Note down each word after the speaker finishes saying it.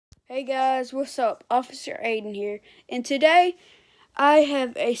Hey guys, what's up? Officer Aiden here, and today I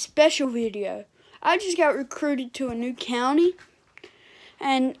have a special video. I just got recruited to a new county,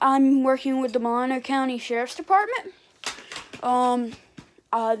 and I'm working with the Milano County Sheriff's Department.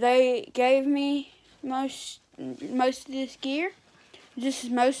 They gave me most of this gear. This is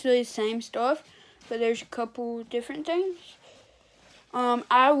mostly the same stuff, but there's a couple different things.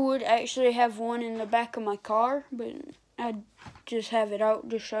 I would actually have one in the back of my car, but I just have it out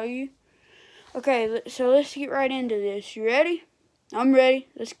to show you. Okay, so let's get right into this. You ready? I'm ready.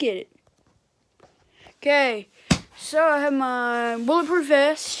 Let's get it. Okay, so I have my bulletproof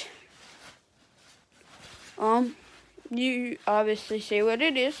vest. You obviously see what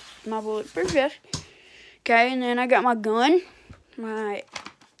it is. My bulletproof vest. Okay, and then I got my gun, my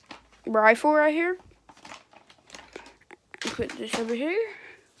rifle right here. Put this over here.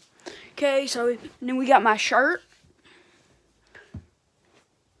 Okay, so then we got my shirt.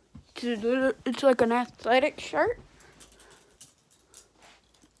 It's like an athletic shirt.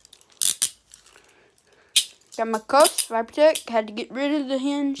 Got my cuffs, Vipertech. Had to get rid of the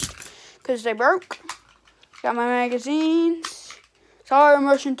hinge because they broke. Got my magazines. Sorry I'm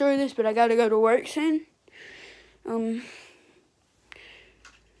rushing through this, but I gotta go to work soon.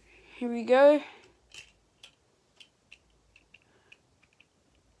 Here we go.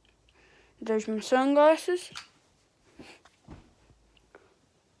 There's my sunglasses.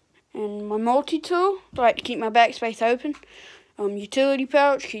 And my multi-tool, I like to keep my backspace open. Utility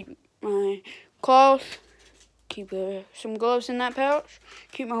pouch, keep my cloth, keep some gloves in that pouch,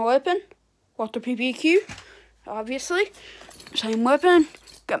 keep my weapon, Walther PPQ, obviously. Same weapon,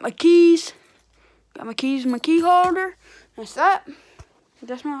 got my keys in my key holder. That's that.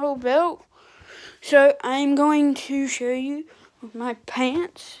 That's my whole belt. So I'm going to show you my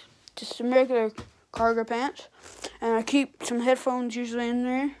pants, just some regular cargo pants. And I keep some headphones usually in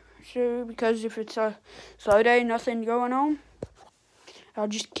there. So, because if it's a slow day, nothing going on, I'll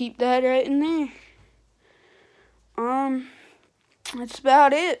just keep that right in there. That's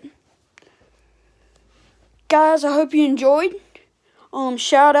about it. Guys, I hope you enjoyed.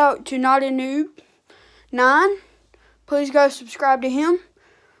 Shout out to Not a Noob 9. Please go subscribe to him.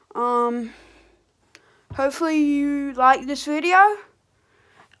 Hopefully you like this video.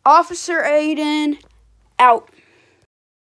 Officer Aiden, out.